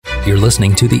You're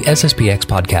listening to the SSPX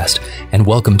podcast, and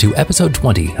welcome to episode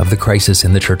 20 of the Crisis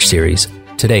in the Church series.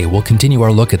 Today, we'll continue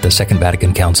our look at the Second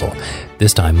Vatican Council,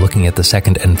 this time looking at the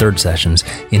second and third sessions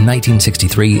in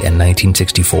 1963 and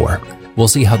 1964. We'll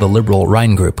see how the liberal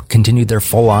Rhine Group continued their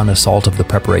full-on assault of the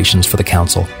preparations for the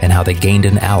council, and how they gained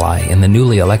an ally in the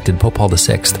newly elected Pope Paul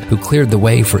VI, who cleared the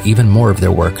way for even more of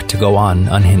their work to go on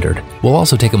unhindered. We'll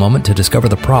also take a moment to discover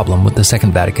the problem with the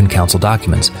Second Vatican Council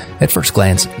documents. At first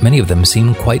glance, many of them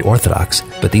seem quite orthodox,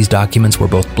 but these documents were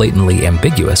both blatantly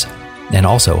ambiguous and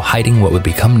also hiding what would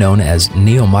become known as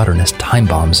Neo-Modernist Time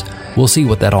Bombs. We'll see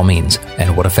what that all means,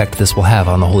 and what effect this will have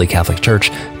on the Holy Catholic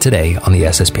Church today on the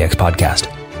SSPX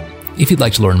podcast. If you'd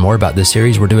like to learn more about this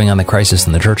series we're doing on the Crisis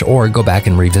in the Church, or go back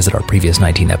and revisit our previous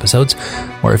 19 episodes,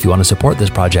 or if you want to support this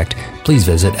project, please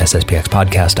visit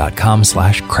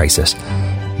sspxpodcast.com/crisis.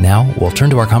 Now, we'll turn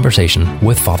to our conversation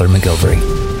with Father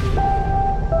MacGillivray.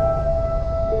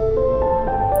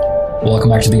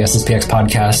 Welcome back to the SSPX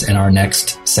podcast and our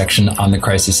next section on the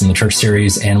Crisis in the Church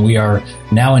series. And we are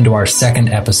now into our second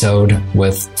episode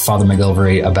with Father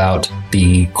MacGillivray about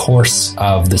the course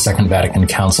of the Second Vatican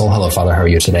Council. Hello, Father. How are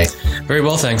you today? Very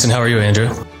well, thanks. And how are you,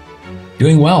 Andrew?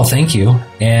 Doing well, thank you.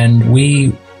 And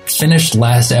we finished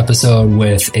last episode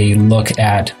with a look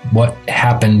at what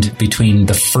happened between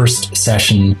the first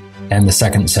session and the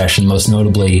second session. Most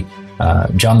notably,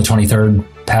 John the 23rd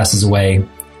passes away.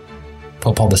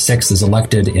 Pope Paul VI is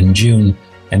elected in June,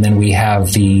 and then we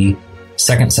have the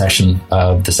second session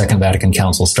of the Second Vatican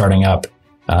Council starting up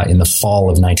in the fall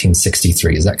of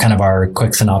 1963. Is that kind of our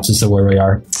quick synopsis of where we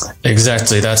are?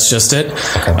 Exactly. That's just it.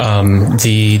 Okay.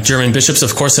 The German bishops,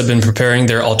 of course, have been preparing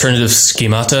their alternative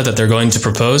schemata that they're going to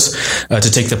propose to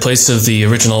take the place of the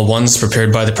original ones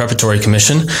prepared by the Preparatory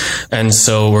Commission. And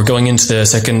so we're going into the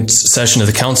second session of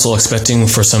the Council expecting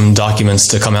for some documents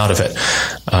to come out of it.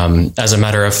 As a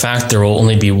matter of fact, there will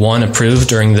only be one approved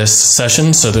during this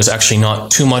session, so there's actually not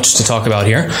too much to talk about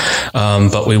here.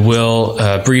 But we will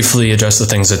briefly address the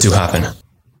things that do happen.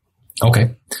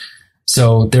 Okay.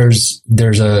 So there's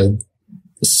a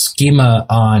schema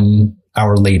on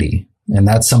Our Lady, and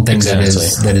that's something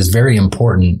that is very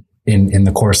important in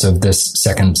the course of this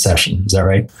second session. Is that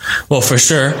right? Well, for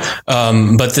sure.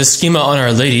 But this schema on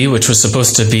Our Lady, which was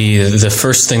supposed to be the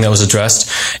first thing that was addressed,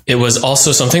 it was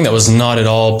also something that was not at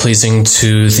all pleasing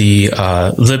to the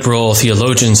liberal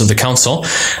theologians of the council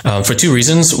for two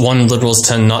reasons. One, liberals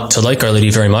tend not to like Our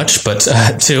Lady very much, but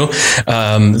two,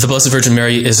 the Blessed Virgin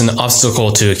Mary is an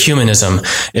obstacle to ecumenism.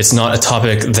 It's not a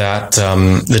topic that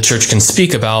the Church can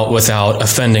speak about without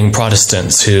offending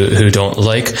Protestants who don't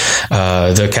like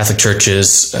the Catholic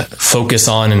Church's focus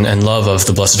on and love of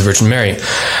the Blessed Virgin Mary.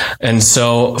 And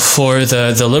so for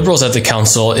the liberals at the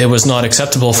council, it was not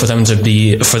acceptable for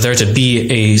there to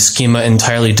be a schema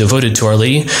entirely devoted to Our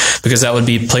Lady, because that would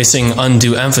be placing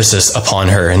undue emphasis upon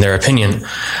her, in their opinion.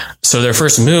 So their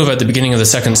first move at the beginning of the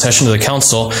second session of the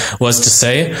council was to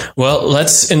say, well,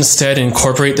 let's instead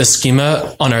incorporate the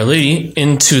schema on Our Lady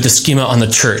into the schema on the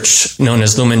Church, known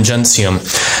as Lumen Gentium,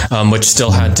 which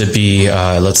still had to be,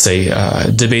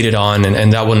 debated on,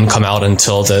 and that wouldn't come out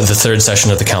until the third session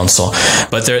of the council.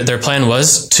 But their plan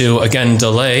was to, again,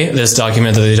 delay this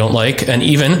document that they don't like, and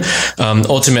even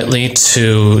ultimately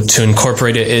to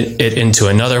incorporate it into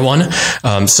another one,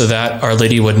 so that Our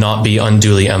Lady would not be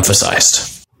unduly emphasized.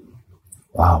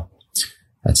 Wow,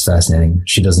 that's fascinating.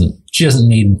 She doesn't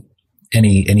need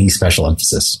any special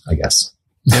emphasis, I guess.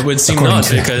 It would seem not,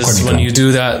 because when you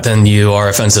do that, then you are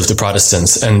offensive to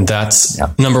Protestants, and that's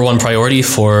number one priority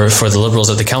for the liberals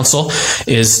at the council,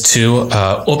 is to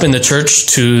open the Church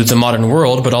to the modern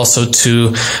world, but also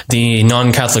to the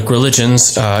non-Catholic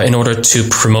religions, in order to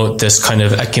promote this kind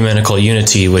of ecumenical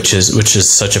unity, which is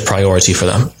such a priority for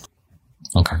them.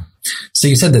 Okay. So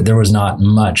you said that there was not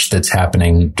much that's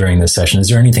happening during this session. Is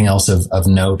there anything else of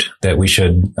note that we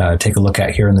should take a look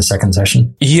at here in the second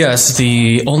session? Yes.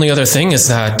 The only other thing is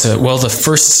that, the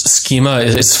first schema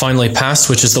is finally passed,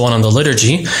 which is the one on the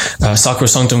liturgy,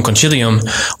 Sacrosanctum Concilium,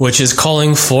 which is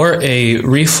calling for a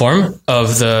reform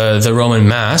of the Roman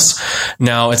Mass.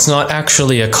 Now, it's not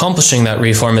actually accomplishing that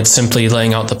reform. It's simply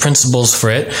laying out the principles for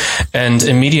it. And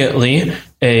immediately,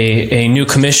 a new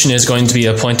commission is going to be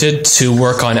appointed to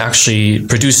work on actually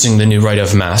producing the new rite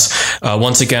of Mass,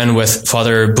 once again with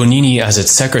Father Bonini as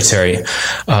its secretary.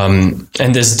 And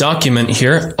this document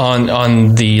here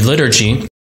on the liturgy,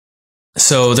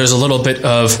 so there's a little bit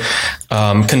of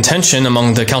contention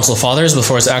among the Council Fathers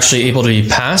before it's actually able to be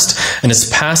passed, and it's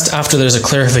passed after there's a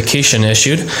clarification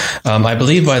issued, I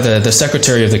believe by the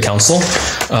Secretary of the Council,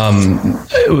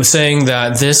 saying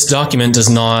that this document does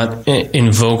not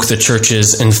invoke the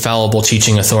Church's infallible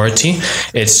teaching authority.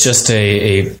 It's just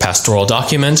a pastoral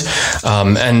document,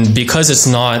 and because it's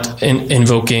not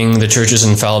invoking the Church's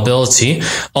infallibility,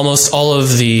 almost all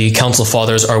of the Council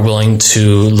Fathers are willing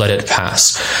to let it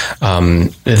pass.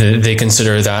 They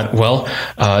consider that, well,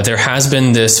 there has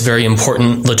been this very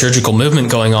important liturgical movement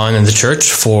going on in the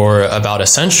Church for about a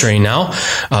century now,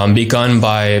 begun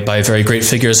by very great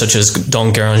figures such as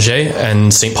Don Guéranger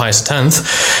and St. Pius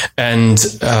X, and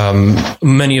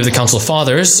many of the Council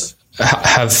Fathers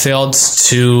have failed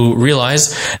to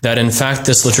realize that, in fact,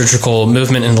 this liturgical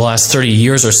movement in the last 30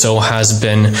 years or so has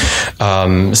been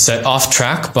set off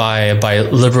track by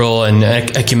liberal and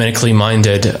ecumenically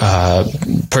minded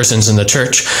persons in the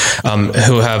Church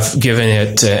who have given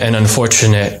it an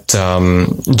unfortunate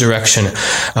direction,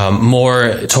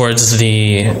 more towards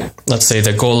let's say,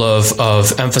 the goal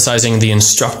of emphasizing the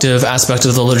instructive aspect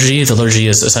of the liturgy. The liturgy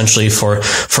is essentially for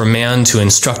man to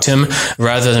instruct him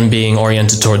rather than being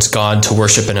oriented towards God to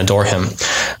worship and adore him.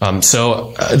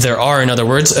 So there are, in other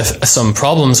words, some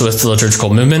problems with the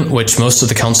liturgical movement, which most of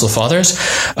the Council Fathers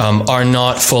are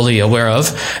not fully aware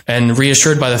of, and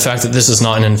reassured by the fact that this is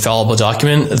not an infallible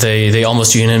document, they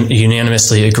almost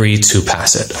unanimously agree to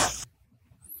pass it.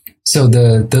 So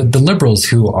the liberals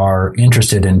who are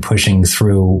interested in pushing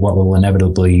through what will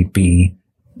inevitably be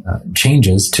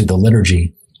changes to the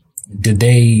liturgy, did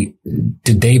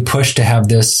they push to have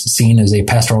this seen as a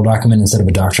pastoral document instead of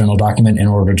a doctrinal document in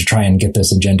order to try and get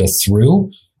this agenda through,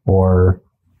 or?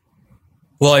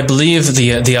 Well, I believe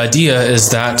the idea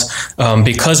is that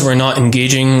because we're not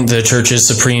engaging the Church's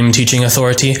supreme teaching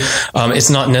authority, it's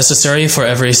not necessary for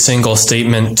every single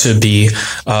statement to be,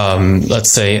 let's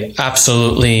say,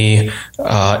 absolutely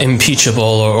impeachable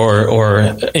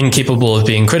or incapable of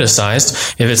being criticized.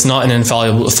 If it's not an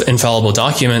infallible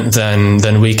document,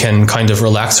 then we can kind of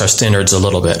relax our standards a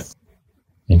little bit.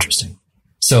 Interesting.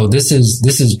 So this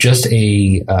is just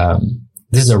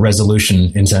this is a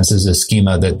resolution, in a sense, is a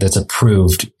schema that's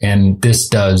approved. And this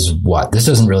does what? This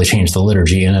doesn't really change the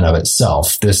liturgy in and of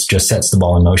itself. This just sets the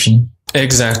ball in motion.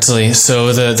 Exactly.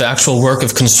 So the actual work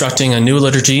of constructing a new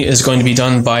liturgy is going to be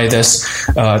done by this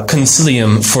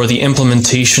concilium for the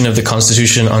implementation of the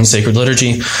Constitution on Sacred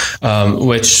Liturgy,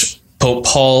 which Pope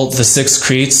Paul VI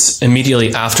creates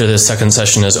immediately after the second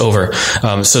session is over.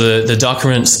 So the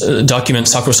document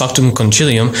Sacrosanctum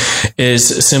Concilium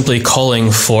is simply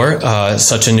calling for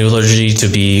such a new liturgy to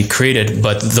be created,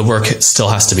 but the work still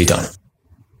has to be done.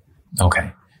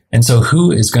 Okay. And so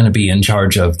who is going to be in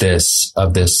charge of this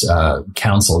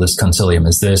council, this concilium?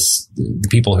 Is this the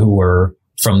people who were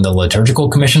from the Liturgical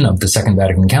Commission of the Second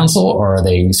Vatican Council, or are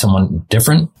they someone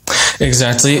different?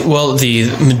 Exactly. Well, the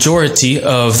majority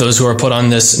of those who are put on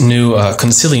this new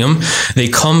concilium, they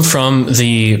come from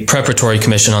the Preparatory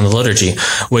Commission on the Liturgy,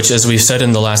 which, as we've said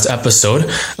in the last episode,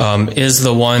 is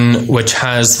the one which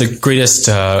has the greatest,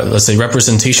 let's say,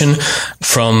 representation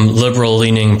from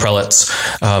liberal-leaning prelates.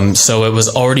 So it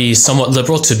was already somewhat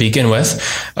liberal to begin with.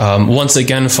 Once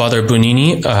again, Father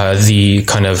Bonini, the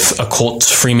kind of occult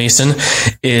Freemason,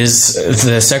 is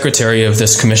the secretary of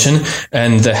this commission,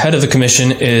 and the head of the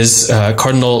commission is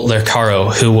Cardinal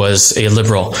Lercaro, who was a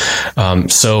liberal.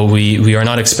 So we are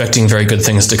not expecting very good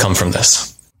things to come from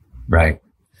this. Right.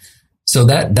 So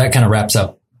that kind of wraps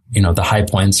up, the high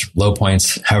points, low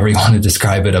points, however you want to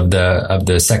describe it, of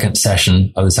the second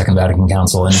session of the Second Vatican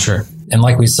Council. And sure. And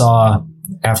like we saw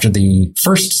after the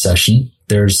first session,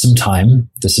 there's some time.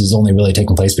 This is only really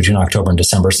taking place between October and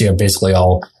December. So you have basically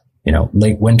all,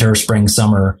 late winter, spring,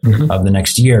 summer of the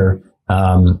next year.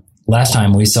 Last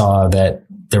time we saw that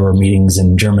there were meetings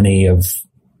in Germany of,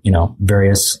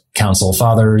 various council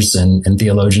fathers and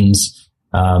theologians.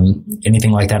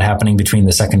 Anything like that happening between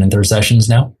the second and third sessions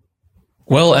now?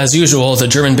 Well, as usual, the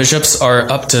German bishops are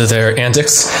up to their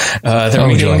antics. They're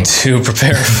meeting to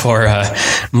prepare for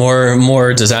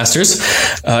more disasters.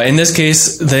 In this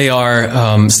case, they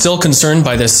are still concerned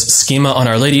by this schema on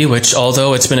Our Lady, which,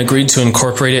 although it's been agreed to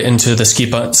incorporate it into the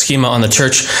schema on the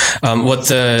Church, what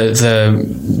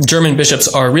the German bishops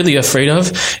are really afraid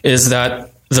of is that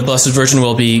the Blessed Virgin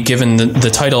will be given the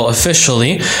title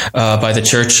officially by the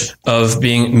Church of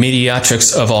being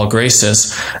mediatrix of all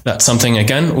graces. That's something,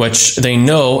 again, which they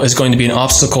know is going to be an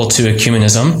obstacle to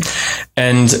ecumenism.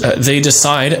 And they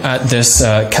decide at this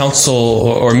council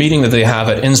or meeting that they have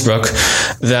at Innsbruck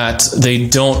that they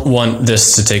don't want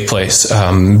this to take place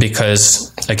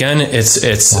because, again,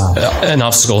 it's an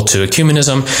obstacle to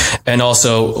ecumenism. And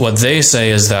also what they say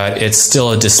is that it's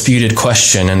still a disputed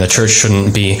question and the church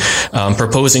shouldn't be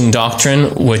proposing doctrine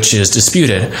which is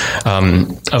disputed.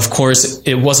 Of course,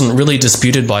 it wasn't really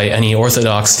disputed by any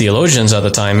Orthodox theologians at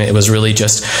the time. It was really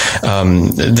just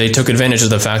they took advantage of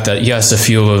the fact that, yes, a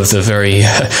few of the very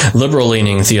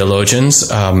liberal-leaning theologians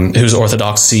whose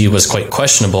orthodoxy was quite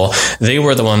questionable, they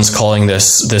were the ones calling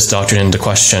this doctrine into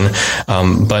question.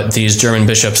 But these German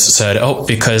bishops said,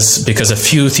 because a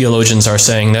few theologians are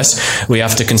saying this, we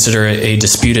have to consider it a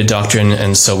disputed doctrine,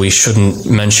 and so we shouldn't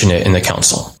mention it in the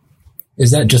council.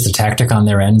 Is that just a tactic on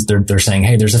their end? They're saying,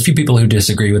 hey, there's a few people who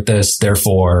disagree with this,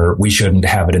 therefore we shouldn't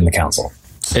have it in the council.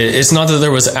 It's not that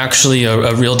there was actually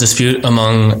a real dispute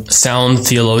among sound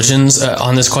theologians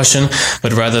on this question,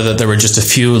 but rather that there were just a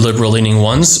few liberal-leaning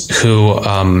ones who,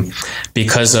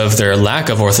 because of their lack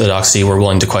of orthodoxy, were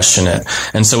willing to question it.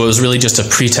 And so it was really just a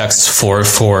pretext for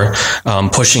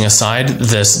pushing aside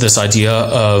this idea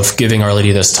of giving Our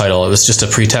Lady this title. It was just a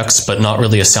pretext, but not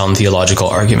really a sound theological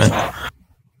argument.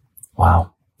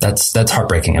 Wow. That's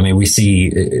heartbreaking. I mean, we see,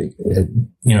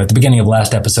 at the beginning of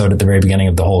last episode, at the very beginning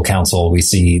of the whole council, we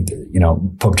see,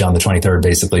 Pope John the 23rd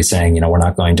basically saying, we're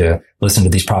not going to listen to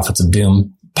these prophets of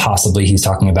doom. Possibly he's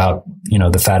talking about,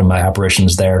 the Fatima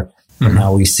apparitions there. Mm-hmm. But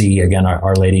now we see again,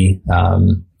 Our Lady,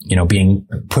 being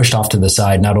pushed off to the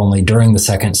side, not only during the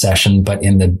second session, but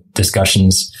in the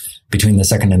discussions between the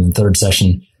second and the third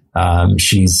session.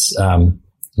 She's,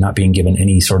 not being given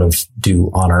any sort of due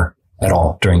honor at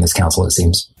all during this council, it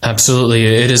seems. Absolutely.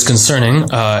 It is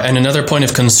concerning. And another point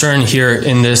of concern here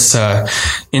in this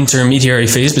intermediary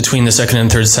phase between the second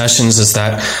and third sessions is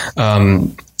that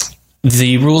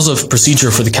the rules of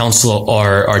procedure for the council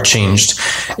are changed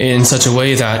in such a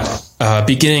way that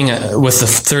beginning with the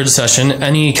third session,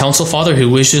 any council father who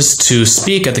wishes to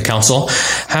speak at the council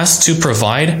has to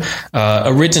provide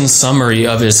a written summary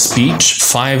of his speech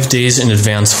 5 days in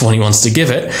advance of when he wants to give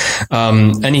it.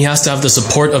 And he has to have the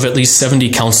support of at least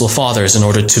 70 council fathers in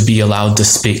order to be allowed to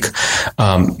speak.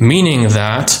 Meaning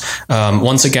that,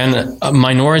 once again,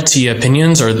 minority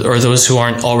opinions or those who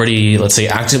aren't already, let's say,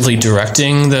 actively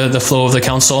directing the flow of the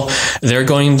council, they're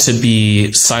going to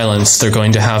be silenced. They're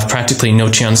going to have practically no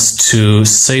chance to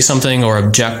say something or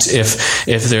object if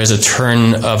there's a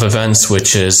turn of events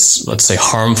which is, let's say,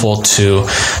 harmful to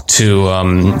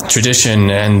tradition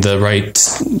and the right,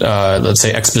 let's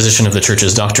say, exposition of the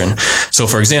church's doctrine. So,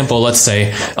 for example, let's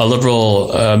say a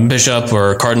liberal bishop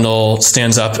or cardinal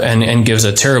stands up and gives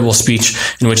a terrible speech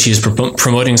in which he's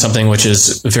promoting something which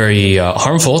is very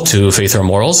harmful to faith or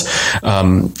morals,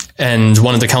 and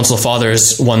one of the council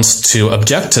fathers wants to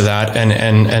object to that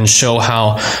and show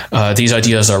how these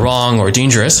ideas are wrong or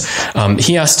dangerous,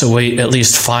 he has to wait at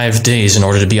least 5 days in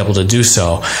order to be able to do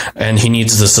so. And he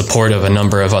needs the support of a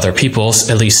number of other people,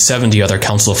 at least 70 other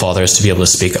council fathers, to be able to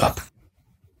speak up.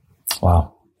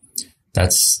 Wow.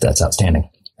 That's outstanding.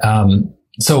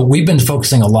 So we've been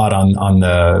focusing a lot on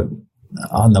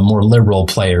the more liberal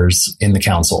players in the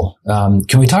council.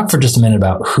 Can we talk for just a minute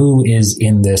about who is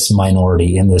in this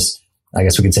minority, in this, I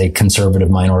guess we could say,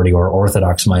 conservative minority or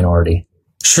orthodox minority?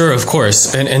 Sure, of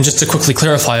course. And just to quickly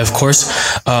clarify, of course,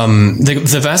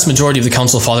 the vast majority of the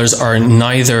council fathers are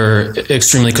neither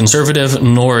extremely conservative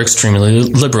nor extremely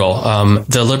liberal.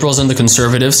 The liberals and the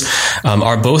conservatives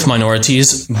are both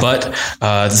minorities, but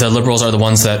the liberals are the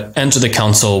ones that enter the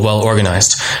council well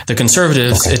organized. The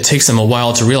conservatives, It takes them a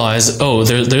while to realize,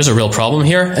 there's a real problem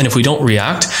here, and if we don't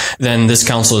react, then this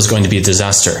council is going to be a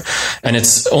disaster. And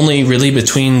it's only really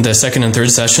between the second and third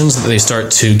sessions that they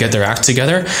start to get their act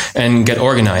together and get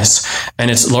organized. And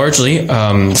it's largely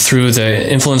through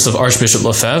the influence of Archbishop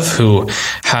Lefebvre, who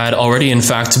had already, in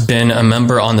fact, been a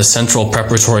member on the Central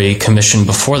Preparatory Commission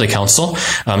before the council.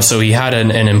 So he had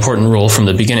an important role from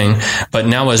the beginning. But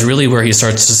now is really where he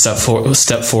starts to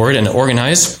step forward and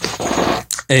organize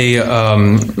the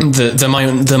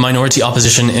minority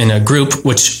opposition in a group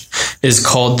which is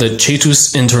called the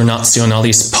Cetus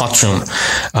Internationalis Patrum.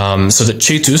 So the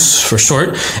Cetus, for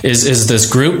short, is this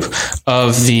group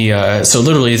of so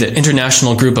literally the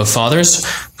international group of fathers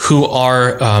who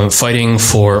are fighting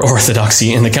for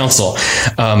orthodoxy in the council.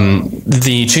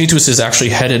 The Cetus is actually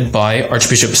headed by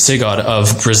Archbishop Sigod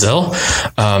of Brazil,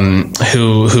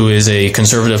 who is a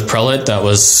conservative prelate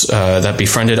that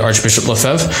befriended Archbishop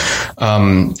Lefebvre.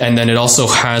 And then it also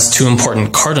has two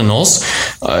important cardinals,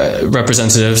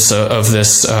 representatives of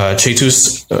this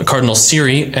Cetus, Cardinal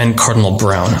Siri and Cardinal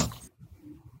Brown.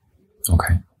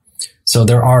 Okay. So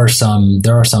there are some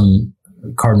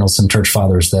cardinals, some church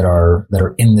fathers that are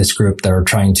in this group that are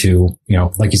trying to,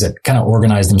 like you said, kind of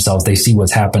organize themselves. They see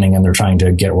what's happening and they're trying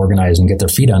to get organized and get their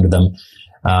feet under them.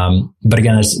 But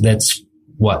again, that's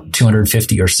what,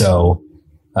 250 or so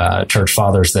church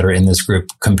fathers that are in this group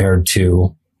compared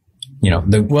to,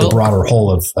 the broader whole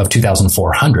of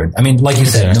 2,400. I mean, like you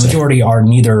said, the majority are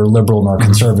neither liberal nor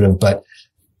conservative, but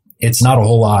it's not a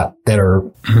whole lot that are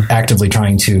actively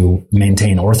trying to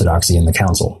maintain orthodoxy in the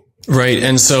council. Right.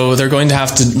 And so they're going to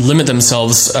have to limit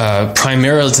themselves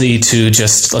primarily to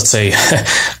just, let's say,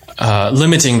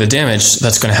 limiting the damage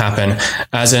that's going to happen,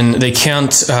 as in they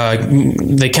can't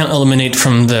eliminate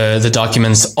from the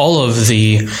documents all of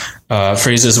the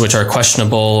phrases which are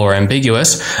questionable or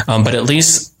ambiguous, but at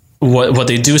least what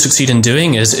they do succeed in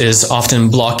doing is often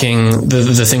blocking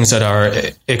the things that are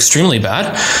extremely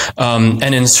bad,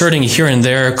 and inserting here and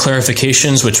there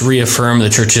clarifications which reaffirm the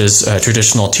church's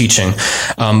traditional teaching.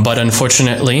 But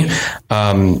unfortunately,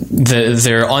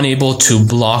 they're unable to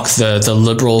block the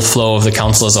liberal flow of the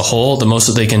council as a whole. The most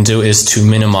that they can do is to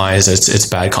minimize its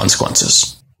bad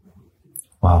consequences.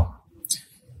 Wow.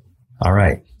 All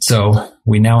right. So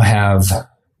we now have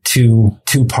two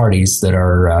parties that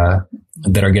are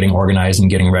getting organized and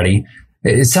getting ready.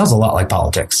 It sounds a lot like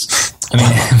politics. I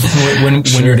mean,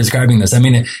 when you're describing this, I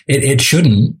mean, it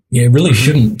really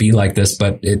shouldn't be like this,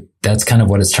 but that's kind of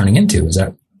what it's turning into. Is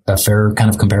that a fair kind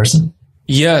of comparison?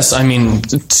 Yes, I mean,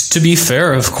 to be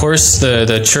fair, of course,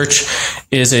 the church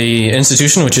is a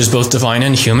institution which is both divine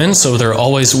and human, so there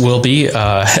always will be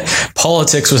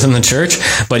politics within the church.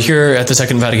 But here at the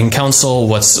Second Vatican Council,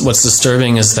 what's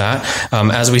disturbing is that,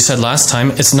 as we said last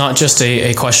time, it's not just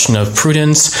a question of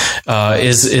prudence.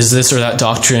 Is this or that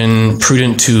doctrine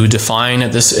prudent to define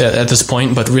at this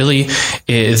point? But really,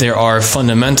 there are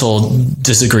fundamental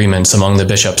disagreements among the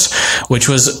bishops, which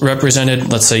was represented,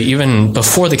 let's say, even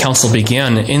before the council began.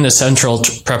 In the Central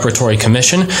Preparatory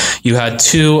Commission, you had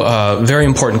two very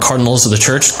important cardinals of the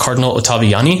church, Cardinal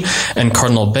Ottaviani and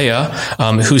Cardinal Bea,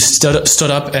 who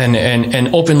stood up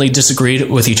and openly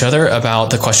disagreed with each other about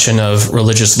the question of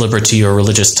religious liberty or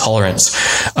religious tolerance.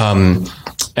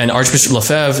 And Archbishop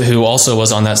Lefebvre, who also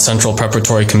was on that Central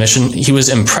Preparatory Commission, he was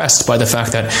impressed by the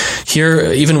fact that here,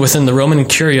 even within the Roman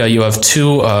Curia, you have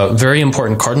two very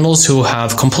important cardinals who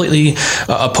have completely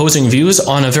opposing views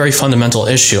on a very fundamental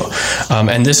issue.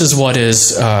 And this is what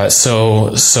is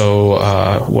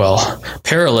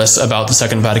perilous about the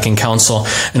Second Vatican Council,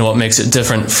 and what makes it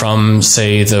different from,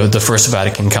 say, the First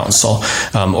Vatican Council,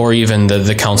 or even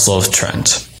the Council of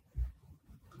Trent.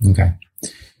 Okay.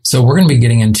 So we're going to be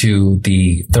getting into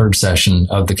the third session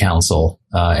of the council,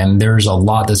 and there's a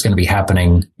lot that's going to be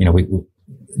happening.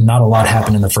 Not a lot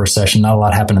happened in the first session, not a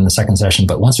lot happened in the second session,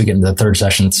 but once we get into the third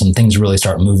session, some things really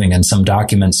start moving and some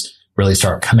documents really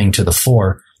start coming to the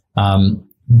fore.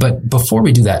 But before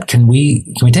we do that, can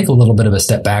we take a little bit of a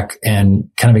step back and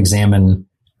kind of examine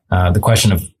the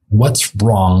question of what's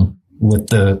wrong with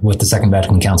the Second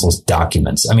Vatican Council's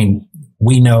documents? I mean,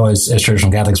 we know as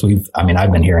traditional Catholics,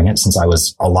 I've been hearing it since I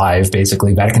was alive,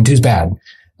 basically. Vatican II is bad.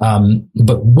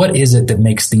 But what is it that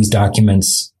makes these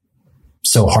documents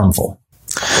so harmful?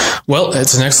 Well,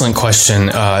 it's an excellent question.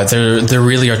 There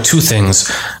really are two things.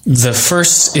 The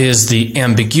first is the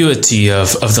ambiguity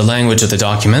of the language of the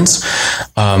documents.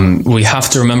 We have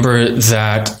to remember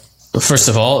that, first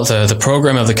of all, the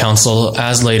program of the council,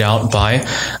 as laid out by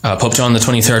Pope John the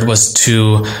 23rd, was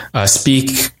to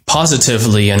speak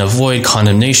positively and avoid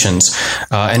condemnations.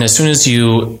 And as soon as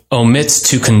you omit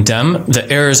to condemn the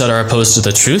errors that are opposed to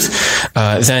the truth,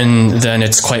 then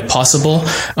it's quite possible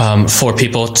for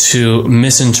people to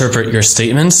misinterpret your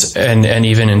statements and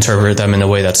even interpret them in a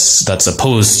way that's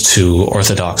opposed to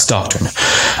orthodox doctrine.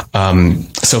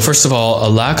 So first of all, a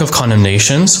lack of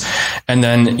condemnations, and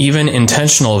then even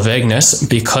intentional vagueness,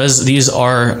 because these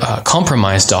are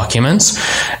compromised documents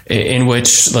in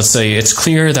which, let's say, it's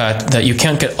clear that you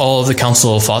can't get all of the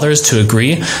Council Fathers to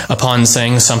agree upon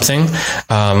saying something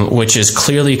which is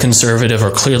clearly conservative or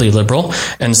clearly liberal.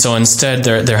 And so instead,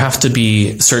 there have to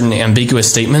be certain ambiguous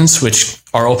statements which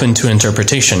are open to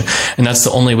interpretation. And that's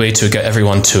the only way to get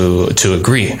everyone to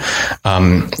agree.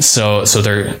 So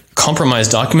they're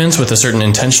compromised documents with a certain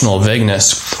intentional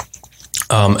vagueness.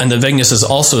 And the vagueness is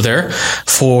also there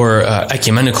for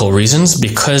ecumenical reasons,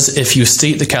 because if you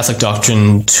state the Catholic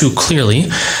doctrine too clearly,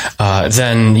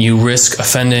 then you risk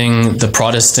offending the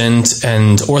Protestant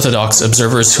and Orthodox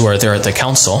observers who are there at the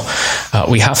council.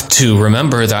 We have to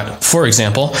remember that, for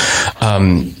example,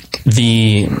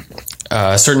 the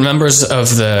certain members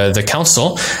of the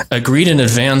council agreed in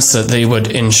advance that they would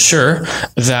ensure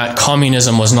that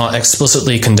communism was not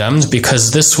explicitly condemned,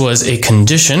 because this was a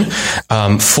condition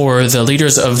for the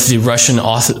leaders of the Russian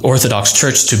Orthodox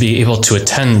Church to be able to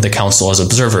attend the council as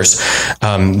observers.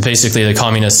 Basically, the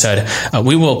communists said,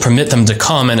 we will permit them to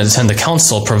come and attend the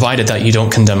council, provided that you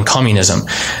don't condemn communism.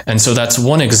 And so that's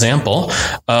one example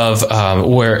of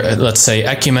where, let's say,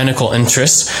 ecumenical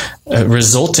interests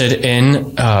resulted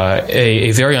in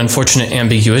a very unfortunate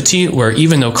ambiguity, where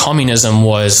even though communism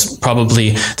was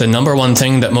probably the number one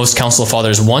thing that most council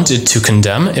fathers wanted to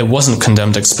condemn, it wasn't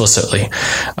condemned explicitly.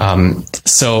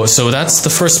 So that's the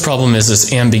first problem, is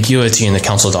this ambiguity in the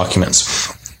council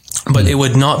documents. But it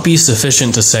would not be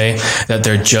sufficient to say that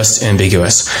they're just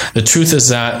ambiguous. The truth is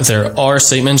that there are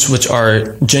statements which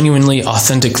are genuinely,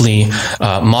 authentically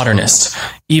modernist,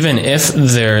 even if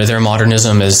their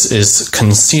modernism is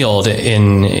concealed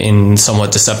in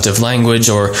somewhat deceptive language,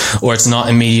 or it's not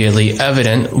immediately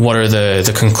evident what are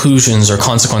the conclusions or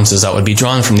consequences that would be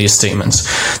drawn from these statements.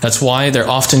 That's why they're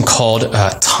often called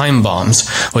time bombs,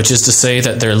 which is to say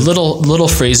that they're little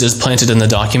phrases planted in the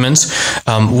documents,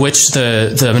 which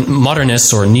the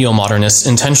modernists or neo-modernists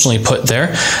intentionally put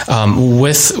there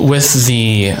with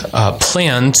the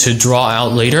plan to draw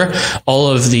out later all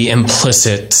of the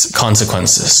implicit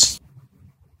consequences.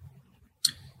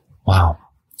 Wow.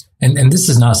 And this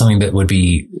is not something that would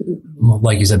be,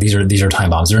 like you said, these are time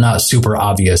bombs. They're not super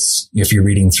obvious if you're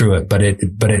reading through it, but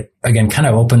it again kind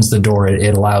of opens the door.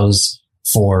 It allows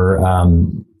for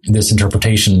this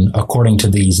interpretation according to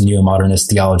these neo-modernist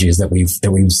theologies that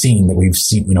we've seen,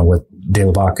 with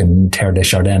Delabac and Terre de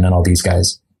Chardin and all these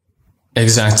guys.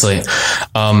 Exactly.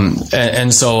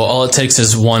 And so all it takes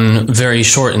is one very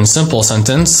short and simple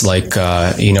sentence, like,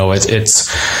 it's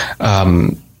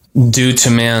due to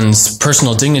man's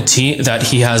personal dignity that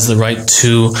he has the right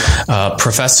to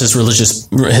profess his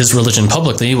religion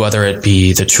publicly, whether it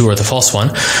be the true or the false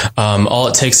one. All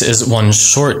it takes is one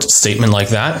short statement like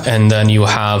that, and then you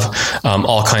have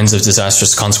all kinds of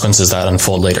disastrous consequences that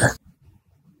unfold later.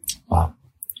 Wow.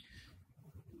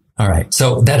 All right.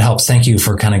 So that helps. Thank you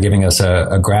for kind of giving us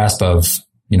a grasp of,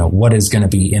 what is going to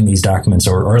be in these documents,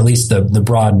 or at least the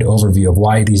broad overview of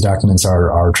why these documents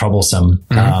are troublesome.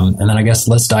 Mm-hmm. And then I guess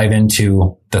let's dive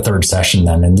into the third session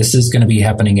then. And this is going to be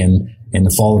happening in the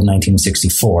fall of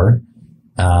 1964.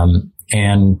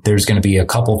 And there's going to be a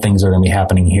couple things that are going to be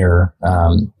happening here.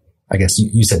 I guess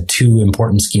you said two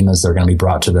important schemas that are going to be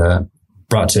brought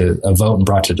to a vote and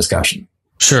brought to discussion.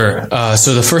 Sure.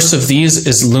 So the first of these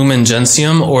is Lumen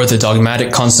Gentium, or the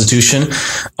dogmatic constitution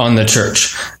on the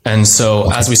church. And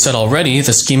so, as we said already,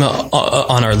 the schema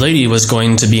on Our Lady was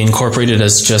going to be incorporated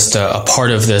as just a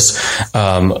part of this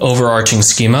overarching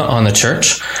schema on the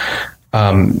church.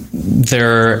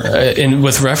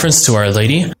 With reference to Our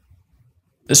Lady,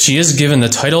 she is given the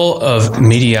title of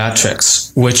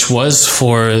mediatrix, which was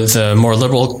for the more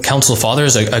liberal council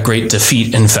fathers a great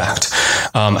defeat, in fact.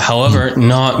 However,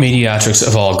 not mediatrix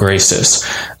of all graces.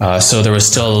 So there was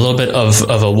still a little bit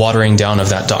of a watering down of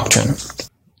that doctrine.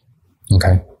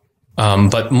 Okay.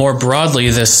 But more broadly,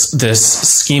 this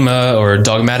schema or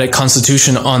dogmatic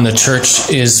constitution on the church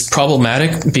is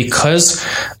problematic because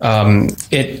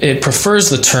it prefers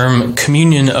the term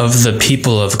communion of the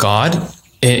people of God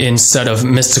instead of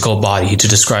mystical body to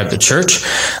describe the church,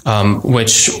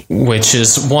 which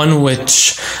is one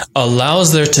which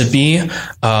allows there to be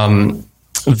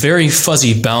very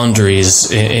fuzzy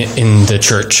boundaries in the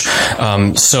church.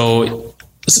 So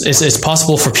it's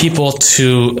possible for people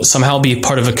to somehow be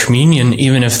part of a communion,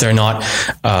 even if they're not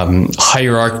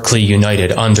hierarchically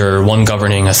united under one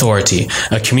governing authority.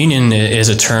 A communion is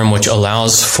a term which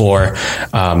allows for,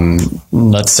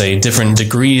 let's say, different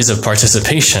degrees of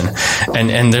participation.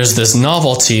 And there's this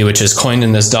novelty which is coined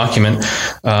in this document.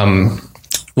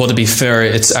 Well, to be fair,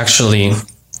 it's actually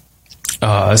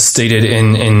stated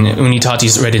in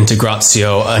Unitatis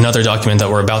Redintegratio, another document that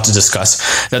we're about to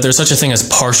discuss, that there's such a thing as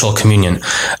partial communion.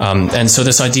 And so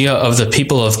this idea of the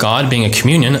people of God being a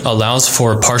communion allows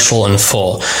for partial and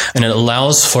full. And it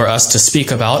allows for us to speak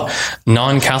about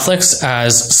non-Catholics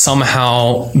as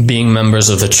somehow being members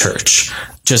of the church,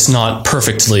 just not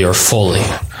perfectly or fully.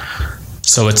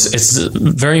 So it's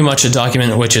very much a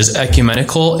document which is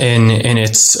ecumenical in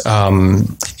its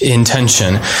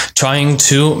intention, trying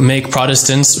to make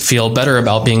Protestants feel better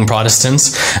about being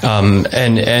Protestants,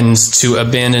 and to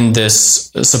abandon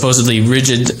this supposedly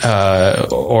rigid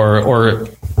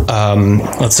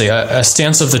let's say a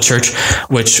stance of the church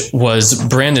which was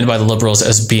branded by the liberals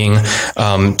as being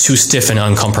too stiff and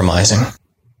uncompromising.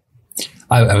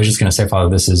 I was just going to say, Father,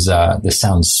 this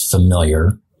sounds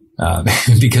familiar.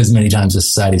 because many times the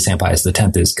Society of St. Pius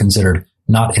X is considered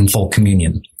not in full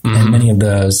communion. Mm-hmm. And many of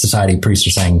the society priests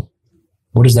are saying,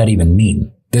 what does that even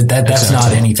mean? That's exactly.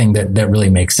 Not anything that really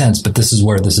makes sense, but this is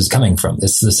where this is coming from.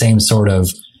 It's the same sort of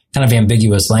kind of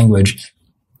ambiguous language.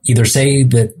 Either say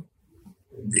that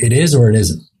it is or it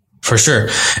isn't. For sure.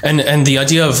 And the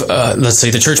idea of, let's say,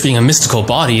 the church being a mystical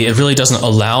body, it really doesn't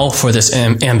allow for this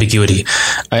ambiguity.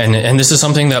 And this is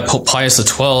something that Pope Pius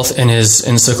XII in his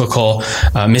encyclical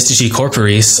Mystici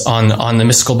Corporis on the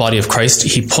mystical body of Christ,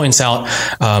 he points out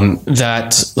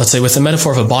that, let's say, with the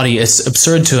metaphor of a body, it's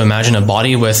absurd to imagine a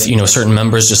body with, certain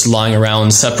members just lying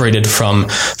around separated from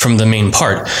the main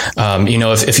part.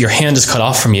 If your hand is cut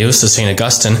off from you, so St.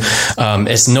 Augustine,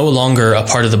 it's no longer a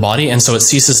part of the body, and so it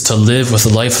ceases to live with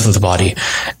the life of the body.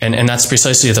 And that's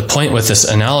precisely the point with this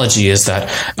analogy, is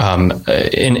that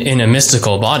in a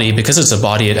mystical body, because it's a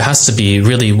body, it has to be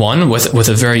really one with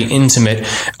a very intimate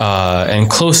and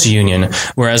close union.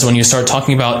 Whereas when you start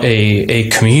talking about a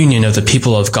communion of the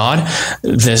people of God,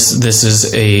 this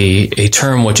is a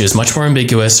term which is much more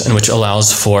ambiguous and which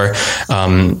allows for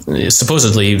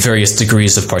supposedly various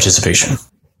degrees of participation.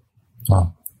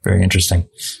 Wow. Very interesting.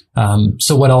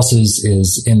 So what else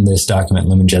is in this document,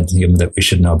 Lumen Gentium, that we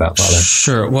should know about, Father?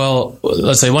 Sure. Well,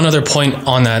 let's say one other point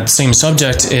on that same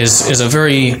subject is a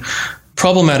very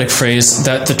problematic phrase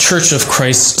that the Church of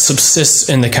Christ subsists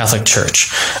in the Catholic Church,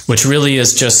 which really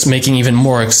is just making even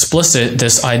more explicit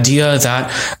this idea that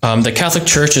the Catholic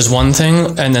Church is one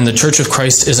thing, and then the Church of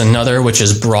Christ is another, which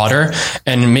is broader,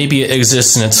 and maybe it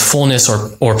exists in its fullness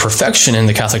or perfection in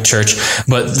the Catholic Church,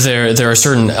 but there are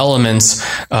certain elements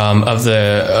of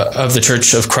the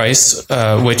Church of Christ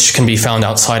which can be found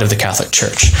outside of the Catholic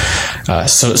Church.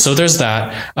 So there's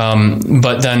that.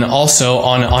 But then also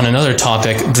on another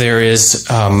topic, there is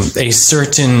a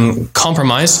certain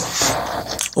compromise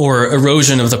or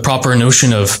erosion of the proper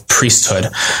notion of priesthood,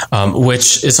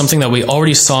 which is something that we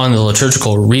already saw in the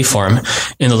liturgical reform.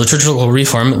 In the liturgical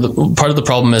reform, part of the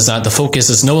problem is that the focus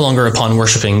is no longer upon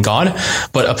worshiping God,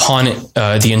 but upon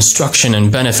the instruction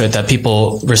and benefit that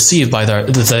people receive by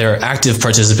their active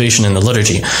participation in the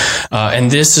liturgy. And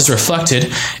this is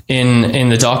reflected in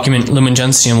the document Lumen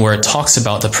Gentium, where it talks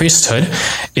about the priesthood.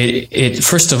 It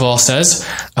first of all says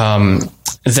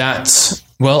that,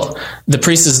 well, the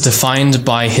priest is defined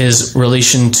by his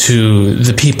relation to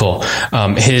the people.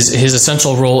 His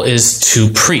essential role is to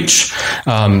preach,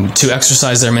 to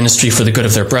exercise their ministry for the good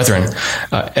of their brethren.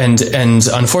 And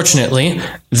unfortunately,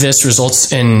 this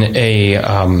results in a,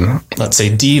 let's say,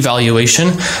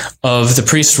 devaluation of the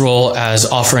priest's role as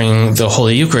offering the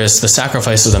Holy Eucharist, the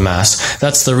sacrifice of the Mass.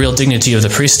 That's the real dignity of the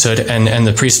priesthood, and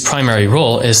the priest's primary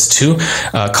role is to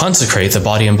consecrate the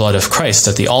body and blood of Christ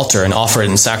at the altar and offer it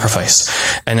in sacrifice.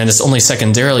 And then it's only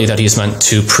secondarily that he's meant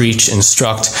to preach,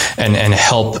 instruct, and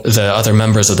help the other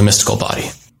members of the mystical body.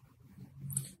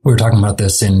 We were talking about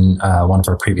this in one of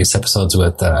our previous episodes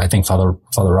with, I think, Father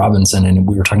Robinson, and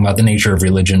we were talking about the nature of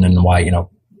religion and why,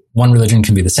 one religion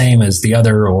can be the same as the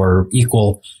other or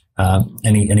equal.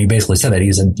 And he basically said that.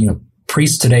 He said,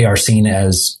 priests today are seen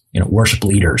as, worship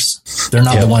leaders. They're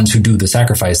not the ones who do the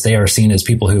sacrifice. They are seen as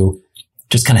people who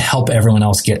just kind of help everyone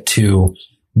else get to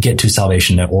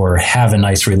salvation, or have a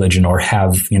nice religion, or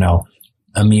have,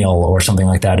 a meal or something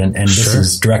like that. And this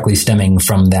is directly stemming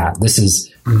from that. This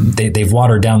is, they've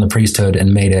watered down the priesthood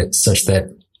and made it such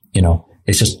that,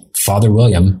 it's just Father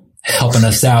William helping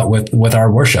us out with our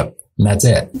worship. And that's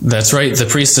it. That's right. The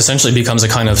priest essentially becomes a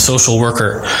kind of social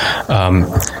worker.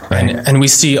 And we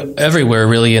see everywhere,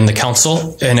 really, in the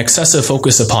council, an excessive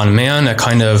focus upon man, a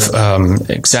kind of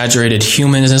exaggerated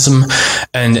humanism.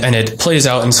 And it plays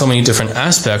out in so many different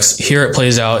aspects. Here it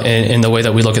plays out in the way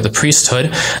that we look at the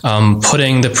priesthood,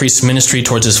 putting the priest's ministry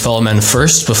towards his fellow men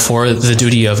first before the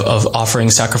duty of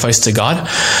offering sacrifice to God.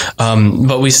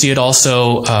 But we see it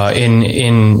also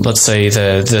in let's say,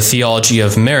 the theology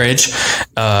of marriage.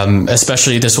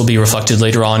 Especially this will be reflected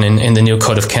later on in the new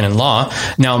Code of Canon Law.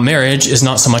 Now, marriage is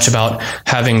not so much about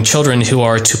having children who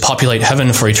are to populate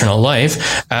heaven for eternal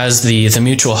life as the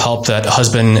mutual help that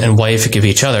husband and wife give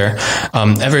each other.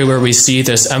 Everywhere we see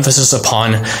this emphasis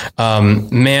upon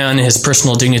man, his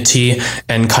personal dignity,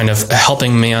 and kind of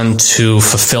helping man to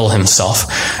fulfill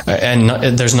himself.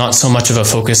 And there's not so much of a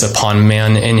focus upon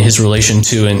man in his relation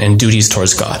to and duties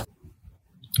towards God.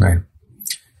 Right.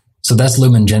 So that's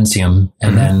Lumen Gentium.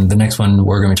 And then the next one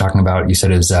we're going to be talking about, you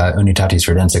said, is Unitatis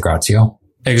Redensa Gratio.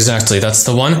 Exactly, that's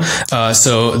the one.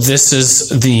 So this is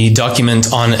the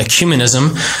document on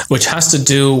ecumenism, which has to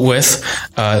do with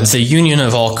the union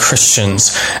of all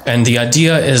Christians. And the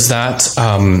idea is that,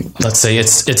 let's say,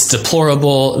 it's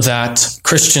deplorable that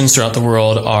Christians throughout the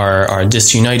world are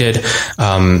disunited,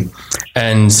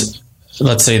 and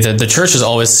let's say that the church has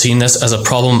always seen this as a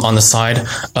problem on the side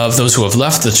of those who have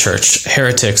left the church,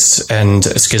 heretics and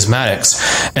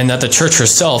schismatics, and that the church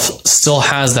herself still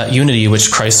has that unity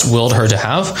which Christ willed her to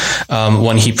have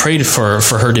when he prayed for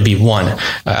her to be one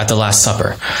at the Last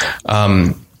Supper.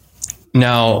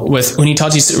 Now, with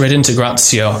Unitatis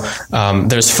Redintegratio,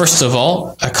 there's first of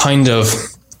all a kind of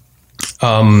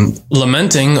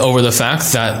lamenting over the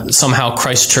fact that somehow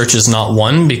Christ's church is not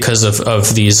one because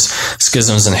of these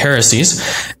schisms and heresies.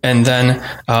 And then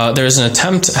there's an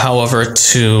attempt, however,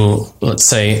 to, let's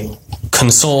say,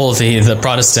 console the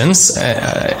Protestants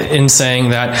in saying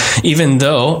that even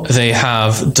though they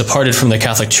have departed from the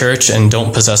Catholic Church and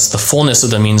don't possess the fullness of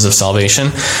the means of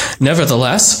salvation,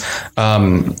 nevertheless,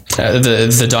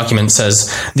 the document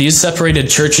says, these separated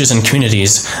churches and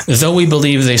communities, though we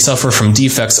believe they suffer from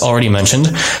defects already mentioned,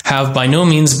 have by no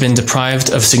means been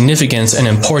deprived of significance and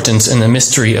importance in the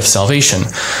mystery of salvation,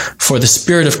 for the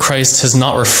Spirit of Christ has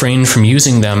not refrained from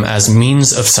using them as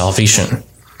means of salvation.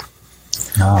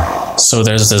 Oh. So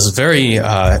there's this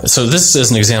so this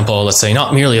is an example, let's say,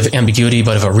 not merely of ambiguity,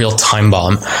 but of a real time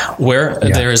bomb, where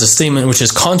there is a statement which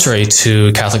is contrary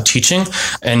to Catholic teaching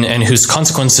and whose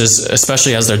consequences,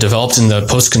 especially as they're developed in the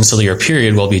post-conciliar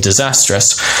period, will be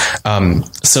disastrous.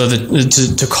 So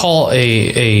to call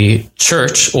a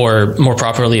church, or more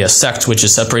properly a sect, which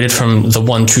is separated from the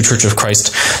one true Church of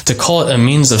Christ, to call it a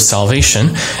means of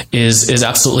salvation is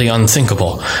absolutely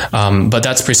unthinkable. But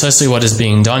that's precisely what is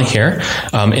being done here.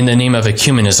 In the name of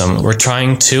ecumenism, we're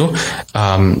trying to,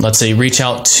 let's say, reach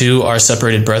out to our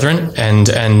separated brethren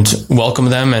and welcome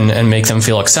them and make them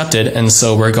feel accepted. And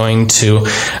so we're going to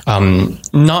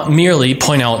not merely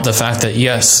point out the fact that,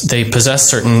 yes, they possess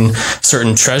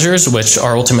certain treasures which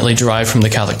are ultimately derived from the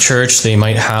Catholic Church. They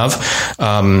might have,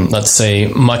 let's say,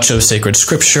 much of sacred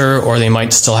scripture, or they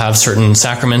might still have certain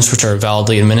sacraments which are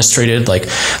validly administrated, like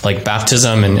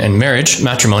baptism and marriage,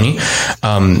 matrimony.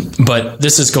 But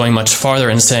this is going much farther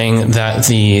in saying that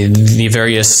the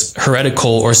various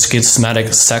heretical or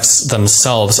schismatic sects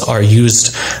themselves are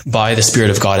used by the Spirit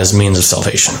of God as means of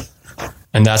salvation.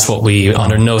 And that's what we,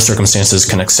 under no circumstances,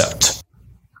 can accept.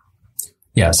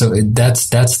 Yeah, so that's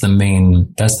the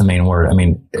main word. I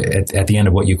mean, at the end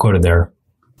of what you quoted there,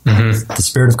 the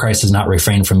Spirit of Christ has not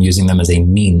refrained from using them as a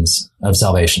means of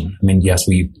salvation. I mean, yes,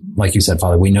 like you said,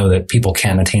 Father, we know that people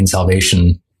can attain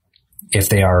salvation if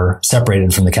they are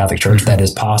separated from the Catholic Church. That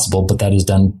is possible, but that is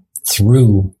done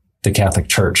through the Catholic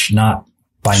Church, not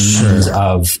by means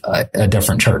of a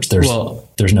different church. There's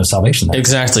no salvation there.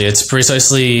 Exactly. It's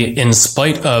precisely in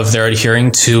spite of their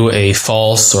adhering to a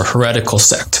false or heretical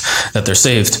sect that they're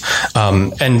saved.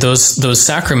 And those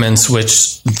sacraments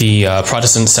which the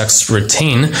Protestant sects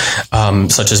retain,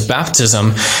 such as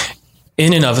baptism,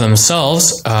 in and of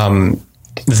themselves,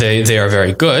 they are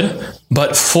very good.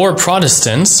 But for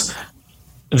Protestants,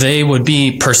 they would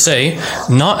be per se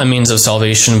not a means of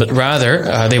salvation, but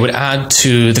rather they would add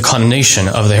to the condemnation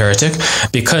of the heretic,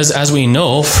 because as we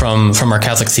know from our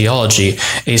Catholic theology,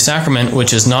 a sacrament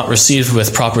which is not received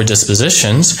with proper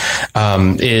dispositions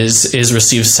is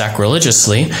received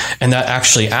sacrilegiously, and that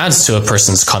actually adds to a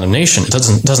person's condemnation. It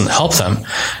doesn't help them.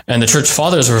 And the Church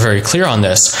Fathers were very clear on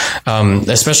this,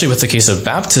 especially with the case of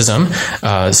baptism.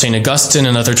 St. Augustine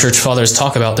and other Church Fathers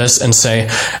talk about this and say,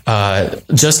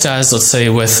 just as, let's say,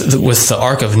 with the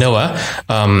Ark of Noah,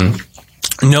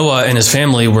 Noah and his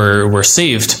family were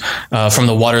saved from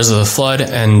the waters of the flood,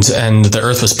 and the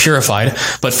earth was purified.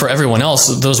 But for everyone else,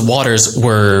 those waters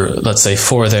were, let's say,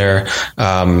 for their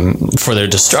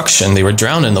destruction. They were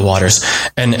drowned in the waters,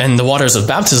 and the waters of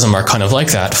baptism are kind of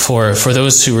like that. For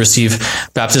those who receive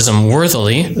baptism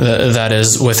worthily, that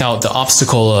is without the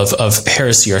obstacle of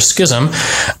heresy or schism,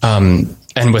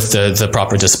 and with the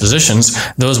proper dispositions,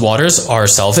 those waters are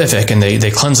salvific and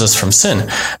they cleanse us from sin.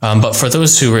 But for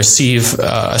those who receive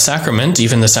a sacrament,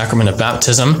 even the sacrament of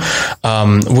baptism,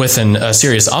 with a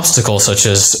serious obstacle such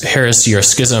as heresy or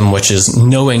schism, which is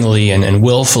knowingly and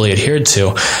willfully adhered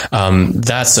to,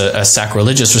 that's a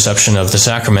sacrilegious reception of the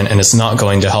sacrament, and it's not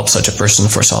going to help such a person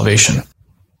for salvation.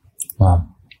 Wow.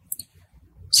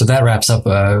 So that wraps up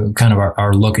kind of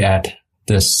our look at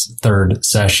this third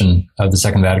session of the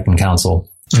Second Vatican Council.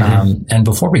 And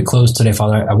before we close today,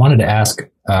 Father, I wanted to ask,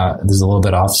 this is a little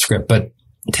bit off script, but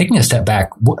taking a step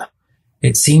back,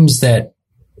 it seems that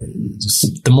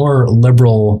the more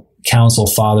liberal council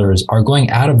fathers are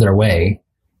going out of their way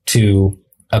to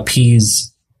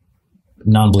appease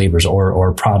non-believers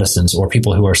or Protestants or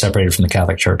people who are separated from the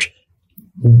Catholic Church,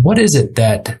 what is it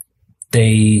that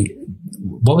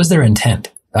what was their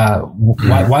intent?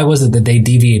 Why was it that they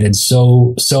deviated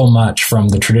so much from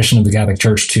the tradition of the Catholic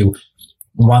Church to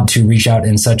want to reach out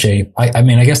in such I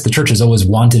guess the church has always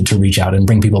wanted to reach out and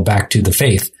bring people back to the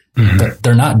faith, but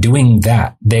they're not doing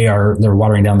that. They're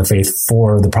watering down the faith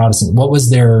for the Protestants. What was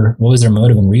their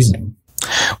motive and reasoning?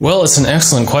 Well, it's an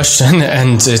excellent question,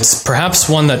 and it's perhaps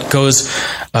one that goes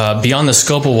beyond the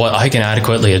scope of what I can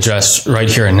adequately address right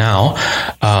here and now.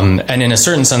 And in a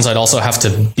certain sense, I'd also have to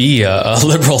be a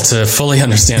liberal to fully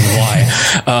understand why.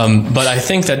 But I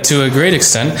think that to a great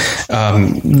extent,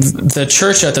 the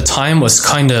church at the time was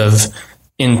kind of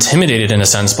intimidated in a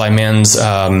sense by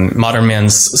modern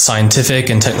man's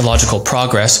scientific and technological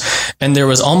progress, and there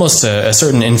was almost a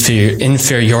certain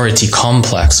inferiority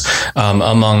complex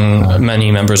among many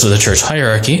members of the church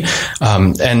hierarchy,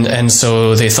 and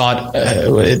so they thought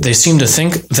they seemed to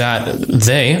think that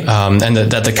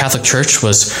that the Catholic Church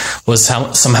was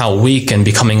somehow weak and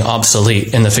becoming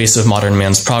obsolete in the face of modern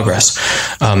man's progress.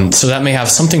 So that may have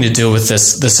something to do with the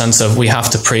sense of we have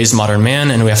to praise modern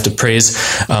man and we have to praise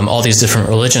all these different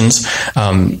religions.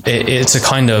 It's a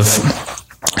kind of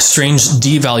strange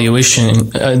devaluation.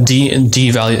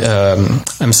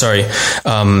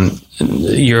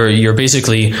 You're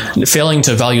basically failing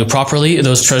to value properly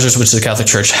those treasures which the Catholic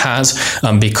Church has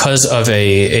because of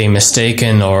a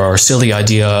mistaken or silly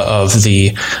idea of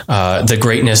the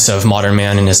greatness of modern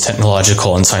man and his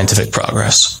technological and scientific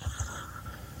progress.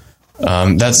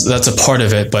 That's a part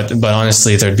of it, but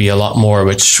honestly, there'd be a lot more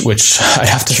which I'd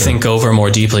have to think over more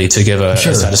deeply to give a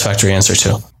satisfactory answer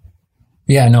to.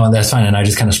 Yeah, no, that's fine. And I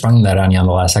just kind of sprung that on you on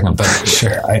the last second, but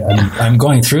I'm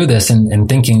going through this and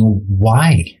thinking,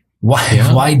 why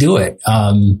do it?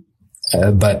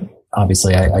 But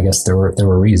obviously I guess there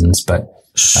were reasons, but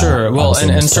sure. Well,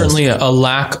 and certainly a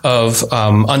lack of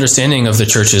understanding of the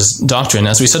church's doctrine.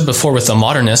 As we said before with the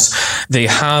modernists, they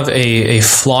have a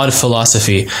flawed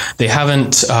philosophy. They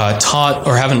haven't been taught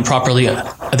or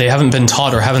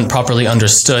haven't properly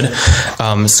understood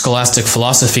scholastic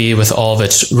philosophy with all of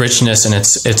its richness and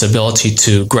its ability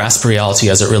to grasp reality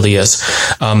as it really is.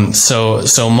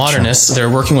 So modernists, they're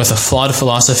working with a flawed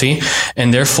philosophy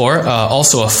and therefore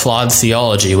also a flawed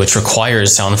theology, which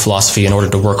requires sound philosophy in order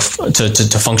to work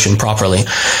to function properly.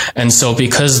 And so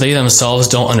because they themselves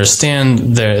don't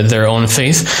understand their own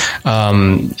faith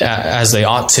as they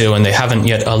ought to, and they haven't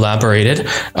yet elaborated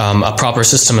a proper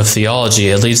system of theology,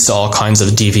 it leads to all kinds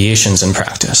of deviations in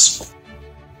practice.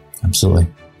 Absolutely.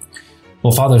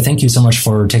 Well, Father, thank you so much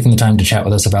for taking the time to chat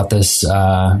with us about this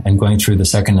and going through the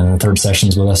second and the third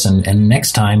sessions with us. And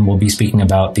next time we'll be speaking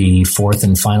about the fourth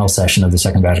and final session of the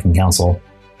Second Vatican Council.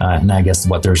 And I guess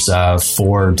there's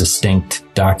 4 distinct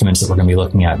documents that we're going to be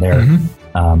looking at there. And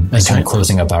kind of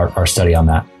closing up our study on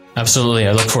that. Absolutely.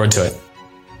 I look forward to it.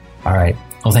 All right.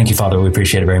 Well, thank you, Father. We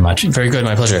appreciate it very much. Very good.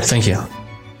 My pleasure. Thank you.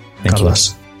 Thank you.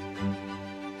 Bless.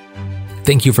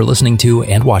 Thank you for listening to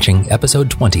and watching episode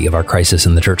 20 of our Crisis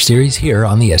in the Church series here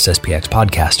on the SSPX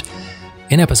podcast.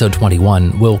 In episode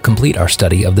 21, we'll complete our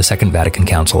study of the Second Vatican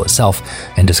Council itself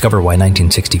and discover why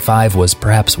 1965 was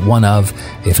perhaps one of,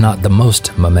 if not the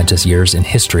most momentous years in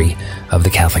history of the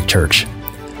Catholic Church.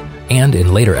 And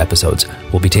in later episodes,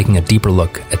 we'll be taking a deeper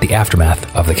look at the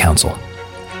aftermath of the Council.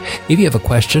 If you have a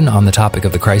question on the topic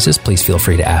of the crisis, please feel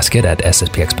free to ask it at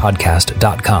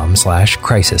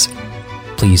sspxpodcast.com/crisis.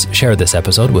 Please share this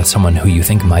episode with someone who you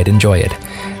think might enjoy it.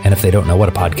 And if they don't know what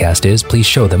a podcast is, please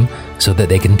show them so that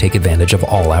they can take advantage of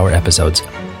all our episodes.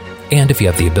 And if you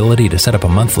have the ability to set up a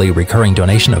monthly recurring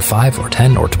donation of $5 or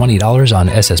 $10 or $20 on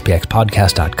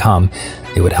sspxpodcast.com,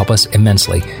 it would help us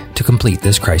immensely to complete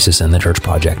this Crisis in the Church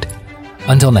project.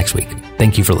 Until next week,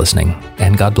 thank you for listening,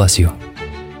 and God bless you.